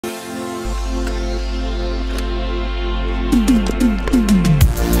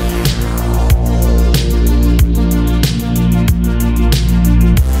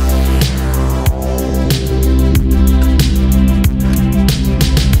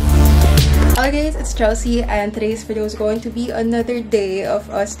Hi guys, it's Chelsea and today's video is going to be another day of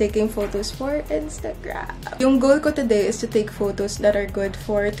us taking photos for Instagram. Yung goal ko today is to take photos that are good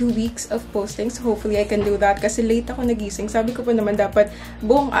for 2 weeks of posting. So hopefully I can do that kasi late ako nagising. Sabi ko pa naman dapat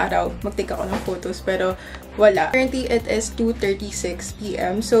buong araw mag-take ako ng photos pero wala. Currently it is 2:36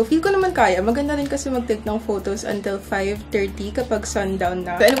 PM. So feel ko naman kaya. Maganda rin kasi mag-take ng photos until 5:30 kapag sundown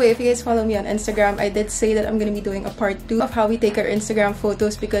na. So anyway, if you guys follow me on Instagram, I did say that I'm gonna be doing a part 2 of how we take our Instagram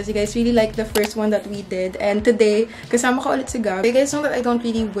photos because you guys really like the first one that we did. And today, kasama ko ulit si Gab. You guys know that I don't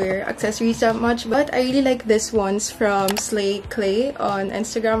really wear accessories that much, but I really like this ones from Slay Clay on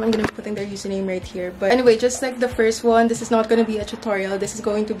Instagram. I'm gonna be putting their username right here. But anyway, just like the first one, this is not gonna be a tutorial. This is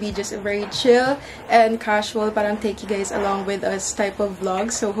going to be just a very chill and casual, parang take you guys along with us type of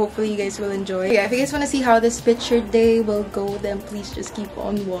vlog. So hopefully you guys will enjoy. Yeah, if you guys wanna see how this picture day will go, then please just keep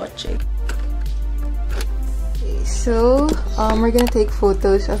on watching. So, we're gonna take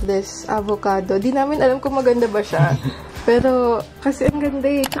photos of this avocado. Di namin alam kung maganda ba siya. Pero, kasi ang ganda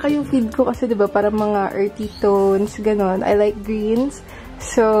eh. Tsaka yung feed ko kasi, diba, parang mga earthy tones, ganon. I like greens.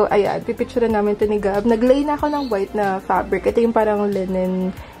 So, ayan, pipicturean namin ito ni Gab. Naglay na ako ng white na fabric. Ito yung parang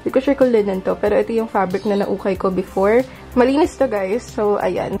linen. Hindi ko sure kung linen to, pero ito yung fabric na naukay ko before. Malinis to, guys. So,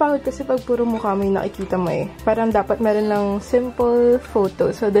 ayan. Pagod kasi pag puro mukha mo yung nakikita mo eh. Parang dapat meron lang simple photo.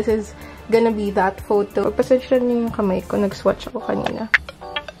 So, this is gonna be that photo. Pasensya niyo yung kamay ko. Nag-swatch ako kanina.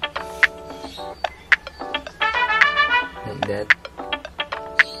 Like that.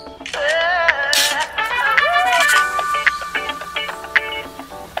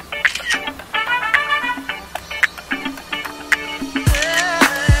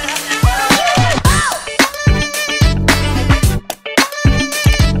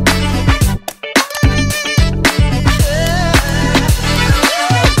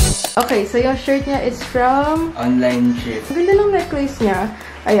 Okay, so yung shirt niya is from Online shirt. Ang ganda ng necklace niya.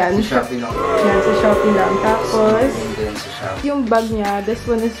 Ayan. Sa Shopee lang. Ayan, sa Shopee lang. Tapos, Sa Shopee. yung bag niya, this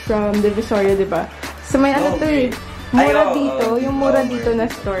one is from Divisoria, diba? So, may ano to eh. Mura dito. Yung mura dito na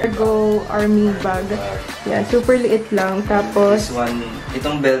store. Go Army bag. Yan, super liit lang. Tapos, this one,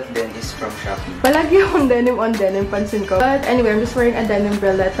 itong belt din is from Shopee. palagi akong denim on denim, pansin ko. But anyway, I'm just wearing a denim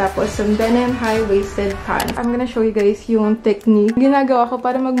bralette. Tapos, some denim high-waisted pants. I'm gonna show you guys yung technique. Ginagawa ko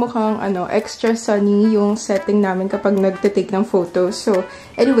para magmukhang extra sunny yung setting namin kapag nagtitake ng photos. So,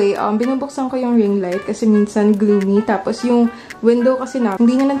 anyway, binubuksan ko yung ring light kasi minsan gloomy. Tapos, yung window kasi na,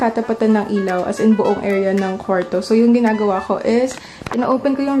 hindi niya natatapatan ng ilaw as in buong area ng kwarto. So, yung ginagawa ko is,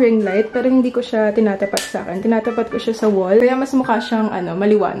 ina-open ko yung ring light pero hindi ko siya tinatapat sa akin. Tinatapat ko siya sa wall. Kaya mas mukha siyang,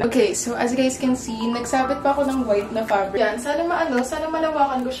 maliwanag. Okay, so as you guys can see, nagsabit pa ako ng white na fabric. Yan, sana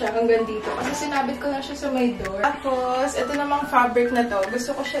malawakan ko siya hanggang dito. Kasi sinabit ko na siya sa may door. Tapos, ito namang fabric na to,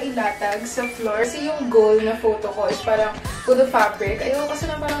 gusto ko siya ilatag sa floor. Kasi yung goal na photo ko is parang puro fabric. Ayoko kasi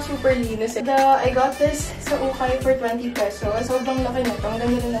na parang super linis. I got this sa ukay for 20 pesos. Sobrang laki na to. Ang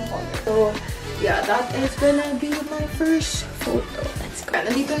ganda rin ng color. So, yeah, that is gonna be my first photo. Let's go.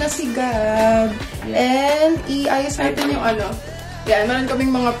 Nandito na si Gab. And, iayos natin yung yan, meron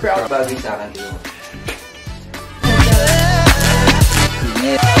kaming mga proud. Bagay sa akin dito.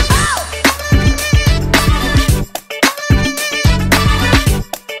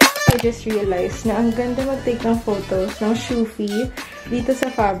 I just realized na ang ganda mag-take ng photos ng shoefy dito sa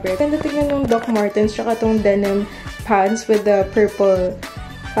fabric. Ganda tignan yung Doc Martens tsaka tong denim pants with the purple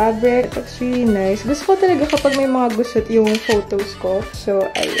fabric. It looks really nice. Gusto ko talaga kapag may mga gusot yung photos ko. So,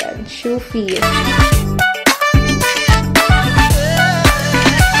 ayan. Shoefy.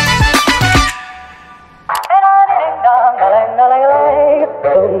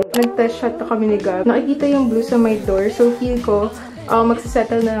 Nag-test shot na kami ni Gab. Nakikita yung blue sa my door. So, feel ko,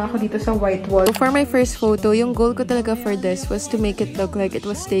 magsasettle na ako dito sa white wall. For my first photo, yung goal ko talaga for this was to make it look like it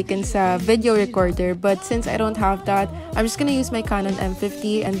was taken sa video recorder. But since I don't have that, I'm just gonna use my Canon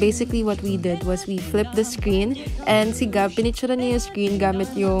M50. And basically, what we did was we flipped the screen. And si Gab, pinicture niya yung screen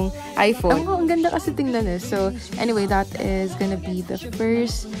gamit yung iPhone. Ang ganda kasi tingnan eh. So, anyway, that is gonna be the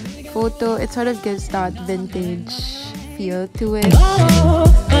first photo. It sort of gives that vintage feel to it.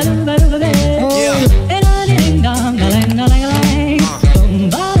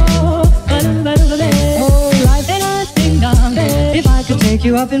 If I could take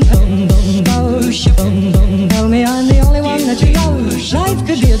you up in boom boom boom, tell me I'm the only one that you know. Life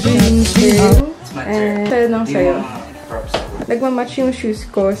could be a dream. And sa'yo lang sa'yo. Nagmamatch yung shoes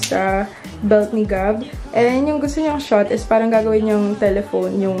ko sa belt ni Gab. And yung gusto niyang shot is parang gagawin yung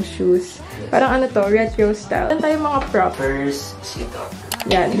telephone, yung shoes. Parang retro style. Yan tayo mga props. First, sit-up.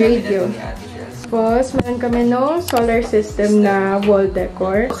 Yan, radio. Tapos, meron kami nung solar system na wall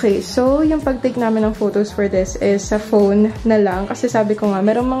decor. Okay, so yung pag-take namin ng photos for this is sa phone na lang. Kasi sabi ko nga,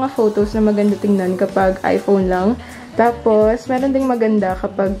 merong mga photos na maganda tingnan kapag iPhone lang. Tapos, meron ding maganda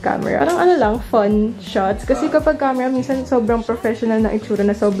kapag camera. Parang ano lang, fun shots. Kasi kapag camera, minsan sobrang professional na itsura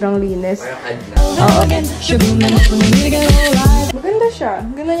na sobrang linis. Oo. Maganda siya.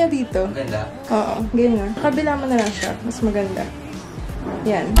 Ganda niya dito. Maganda? Oo, ganyan. Kabila mo na lang siya. Mas maganda.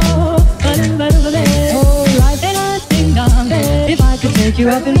 Yan. If I could take you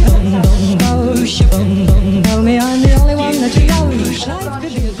up and tell me I'm the only one that you love. Life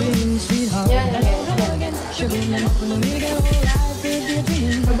could be a dream, sweetheart.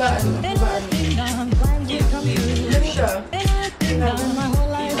 Babaan. Ano siya? My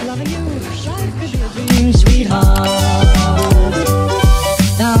whole life loving you. Life could be a dream, sweetheart.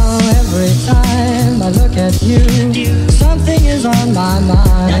 Now every time I look at you, something is on my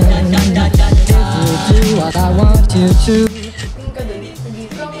mind. If you do what I want you to. Tingin ka dun.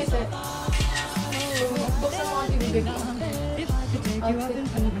 Dito. Buksan mo ang tibibig mo. Outfit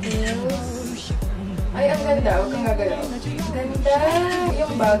details. Ay, ang ganda. Huwag kang gagalaw. Ganda!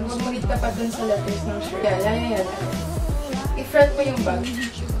 Yung bag, huwag magitapat dun sa letters ng shirt. Yan. I-front mo yung bag.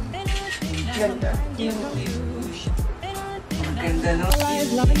 Ganda. Ganda, no?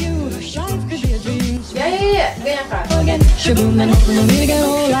 Yeah. Ganyan ka. Life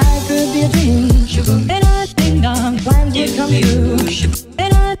could be a dream. Plans would come true.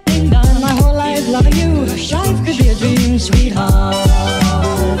 My whole life loving you. Life could be a dream, sweetheart.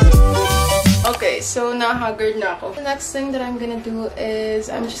 Okay, so na-haggard na ako. The next thing that I'm gonna do is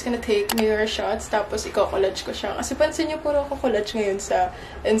I'm just gonna take mirror shots tapos i-collage ko siya. Kasi pansin niyo puro ako collage ngayon sa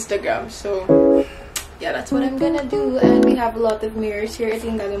Instagram. So, yeah, that's what I'm gonna do. And we have a lot of mirrors here. Ito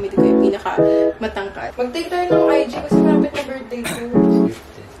yung gagamitin ko yung pinaka-matangkad. Mag-take tayo ng IG kasi malapit na birthday ko.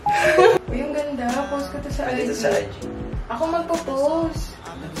 Uy, yung ganda. Post ko to sa IG. Dito sa IG. Ako magpo-post.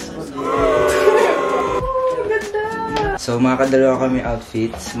 Ang ganda. So, makakadalawa kami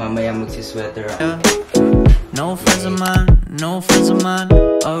outfits. Mamaya magsisweater ako. No friends of mine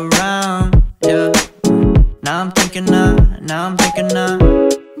around, yeah. Now I'm thinking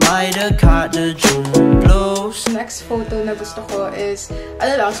might have caught the June blues. Next photo na gusto ko is,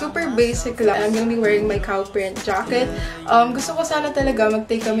 ano lang, super basic lang. I'm gonna be wearing my cow print jacket. Gusto ko sana talaga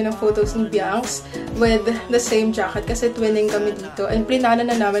mag-take kami ng photos ni Bianx with the same jacket kasi twinning kami dito. And plinano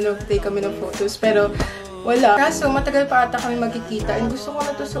na namin mag-take kami ng photos. Pero wala. Kaso, matagal pa ata kami magkikita. And gusto ko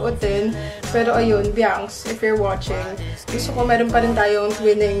na ito suotin. Pero ayun, Bianx, if you're watching, gusto ko meron pa rin tayong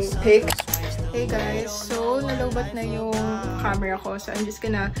twinning pic. Hey guys, so nalobat na yung camera ko. So I'm just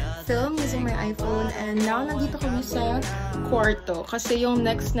gonna film using my iPhone. And now, nandito kami sa kwarto. Kasi yung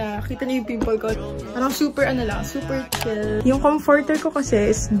next na, kita niyo yung pimple ko. Parang super super chill. Yung comforter ko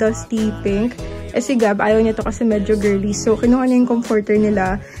kasi is dusty pink. Eh si Gab, ayaw niya to kasi medyo girly. So kinuha niya yung comforter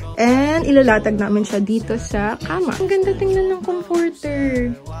nila. And ilalatag namin siya dito sa kama. Ang ganda tingnan ng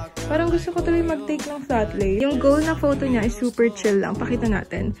comforter. Parang gusto ko tuloy mag-take ng flat lay. Yung goal na photo niya is super chill lang. Pakita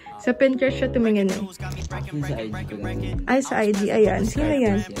natin. Sa Pinterest siya tumingin eh. Sa IG ko lang. Ay, sa IG. Ayan. Sino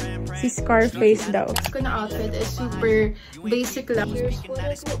yan? Si Scarface daw. Ko na outfit is super basic lang. Here's what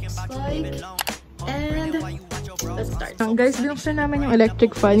it looks like. And let's start. Guys, binuksan namin yung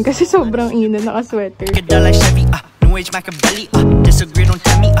electric fan kasi sobrang init, naka-sweater. New age Machiavelli, disagree, don't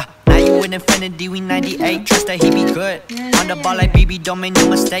tell me, now you in infinity, we 98, trust that he be good, on the ball like BB, don't make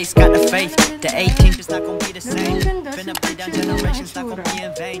no mistakes, got the faith, the 18th is not gonna be the same, finna play down generations, not gonna be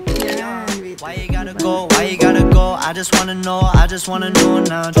in vain, why you gotta go, I just wanna know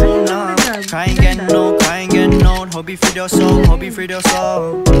now, true now, cry and get no, hope you free your soul,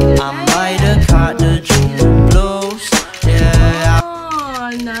 I might have caught the June blues, yeah.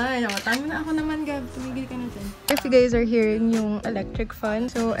 Nice. Tama na ako naman, Gab. Tumigil ka natin. If you guys are hearing yung electric fan.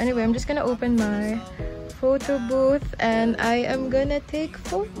 So, anyway, I'm just gonna open my photo booth and I am gonna take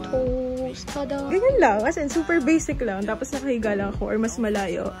photos. Tada! Ganyan lang. As in, super basic lang. Tapos nakahiga lang ako or mas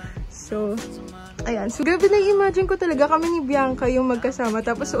malayo. So, ayan. So, grabe na-imagine ko talaga kami ni Bianca yung magkasama.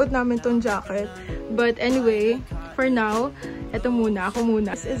 Tapos suot namin tong jacket. But anyway, for now, eto muna. Ako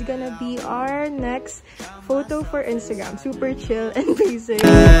muna. This is gonna be our next photo for Instagram. Super chill and basic.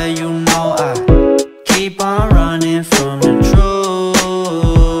 You know I keep on running from the truth.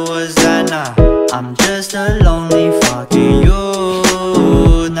 Was that not? I'm just a lonely fucking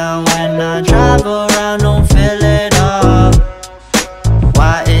you. Now when I drive around, don't fill it up.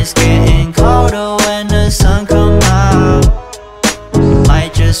 Why it's getting colder when the sun come out?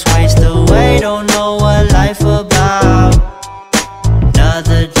 Might just waste away, don't know what life about.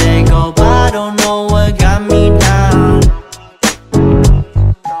 Another day go by, don't know what got me down.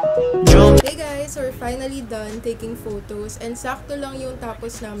 Hey guys, namin taking photos. And sakto lang yung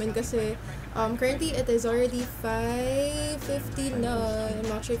tapos namin kasi currently it is already 5:50 na. I'm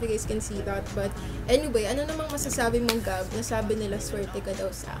not sure if you guys can see that. But anyway, ano namang masasabi mong Gab? Nasabi nila swerte ka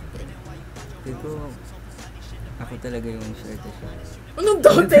daw sa akin. Pero ako talaga yung swerte siya. Anong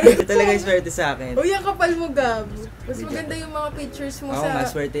dote? Ako talaga yung swerte sa akin. O yan, kapal mo, Gab. Mas maganda yung mga pictures mo Ako sa... nga,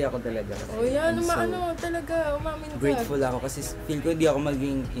 swerte ako talaga. O yan, talaga, umamin ka. Grateful ako kasi feel ko hindi ako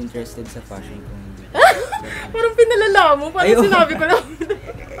maging interested sa fashion kung hindi. Parang pinalala mo, parang Ayun. sinabi ko lang.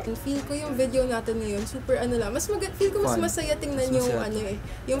 Feel ko yung video natin ngayon, super lang. Feel ko mas Fun. masaya tingnan Mas yung masaya.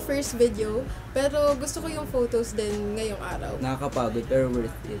 yung first video. Pero gusto ko yung photos din ngayong araw. Nakakapagod pero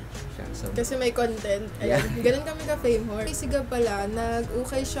worth it siya. So, Kasi may content. Ayan. Ganun kami ka-fame whore. Si Gab pala,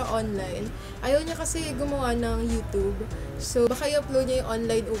 nag-ukay siya online. Ayaw niya kasi gumawa ng YouTube. So, baka i-upload niya yung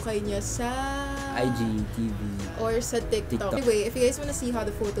online ukay niya sa... IGTV. Or sa TikTok. Anyway, if you guys wanna see how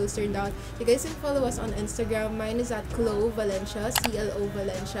the photos turned out, you guys can follow us on Instagram. Mine is at Valencia, CLO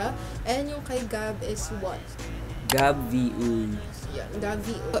Valencia. And yung kay Gab is what? Gab VU. Yeah, Gab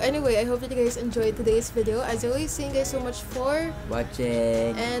V. So anyway, I hope that you guys enjoyed today's video. As always, thank you guys so much for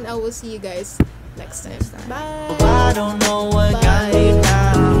Watching. and I will see you guys next time. Bye! I don't know what got you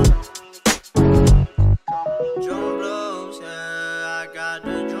down. Drum blows, yeah. I got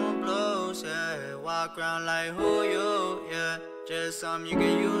the drum blows, yeah. Walk around like who you, yeah. Just something you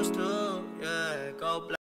get used to, yeah. Go black.